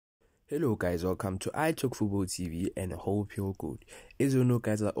Hello guys, welcome to I Talk Football TV and I hope you're good. As you know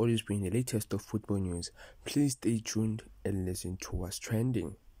guys, I always bring the latest of football news. Please stay tuned and listen to what's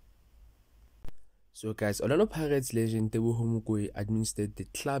trending. So guys, Orlando Pirates legend Teboho administered the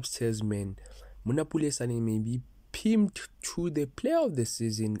club's salesman Monnapule Saleng may be pimped to the Player of the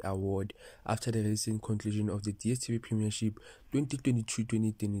Season award after the recent conclusion of the DStv Premiership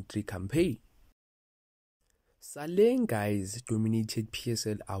 2022-2023 campaign. Saleng guys dominated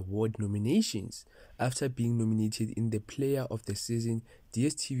PSL award nominations after being nominated in the Player of the Season,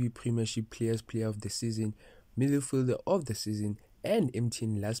 DStv Premiership Player of the Season, Midfielder of the Season, and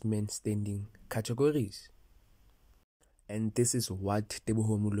MTN Last Man Standing categories. And this is what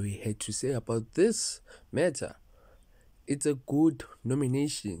Teboho Moloi had to say about this matter. It's a good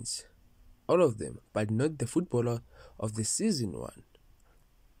nominations, all of them, but not the Footballer of the Season one.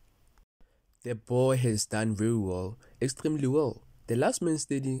 The boy has done very well, extremely well. The Last Man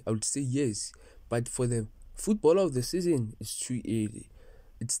Standing, I would say yes, but for the Footballer of the Season, it's too early.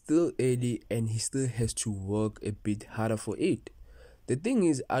 It's still early and he still has to work a bit harder for it. The thing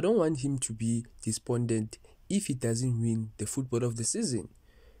is, I don't want him to be despondent if he doesn't win the Footballer of the Season.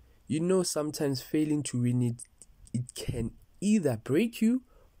 You know, sometimes failing to win it can either break you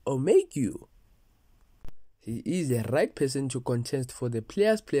or make you. He is the right person to contest for the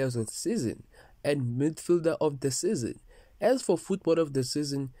Players of the Season and Midfielder of the Season. As for Footballer of the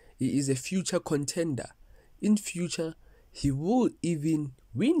Season, he is a future contender. In future, he will even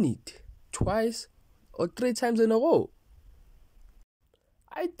win it twice or 3 times in a row.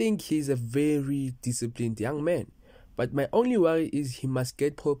 I think he's a very disciplined young man, but my only worry is he must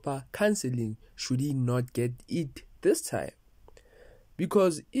get proper counseling should he not get it this time.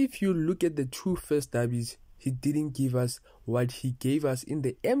 Because if you look at the 2 first derbies, he didn't give us what he gave us in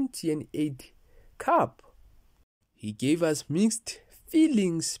the MTN 8 Cup. He gave us mixed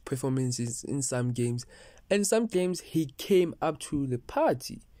feelings performances in some games, and some games he came up to the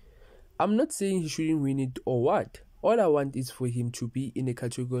party. I'm not saying he shouldn't win it or what. All I want is for him to be in a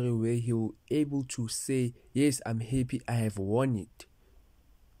category where he will be able to say, yes, I'm happy I have won it.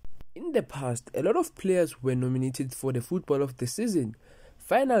 In the past, a lot of players were nominated for the Football of the Season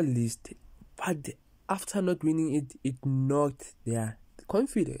finalist, but after not winning it knocked their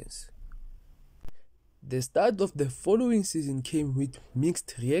confidence. The start of the following season came with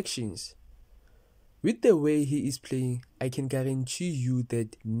mixed reactions. With the way he is playing, I can guarantee you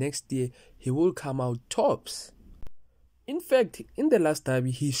that next year he will come out tops. In fact, in the last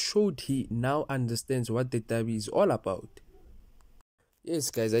derby, he showed he now understands what the derby is all about.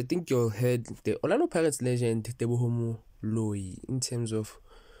 Yes guys, I think you heard the Orlando Pirates legend Teboho Moloi in terms of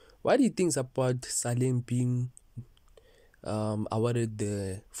what he thinks about Saleng being awarded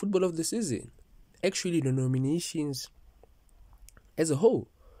the Football of the Season. Actually, the nominations as a whole.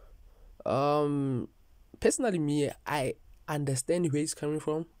 Personally, me, I understand where he's coming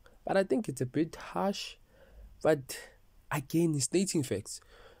from, but I think it's a bit harsh. But again, he's stating facts.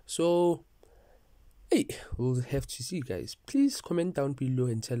 So, hey, we'll have to see, guys. Please comment down below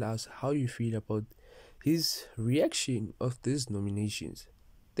and tell us how you feel about his reaction of these nominations.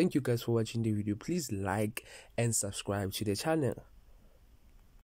 Thank you guys for watching the video. Please like and subscribe to the channel.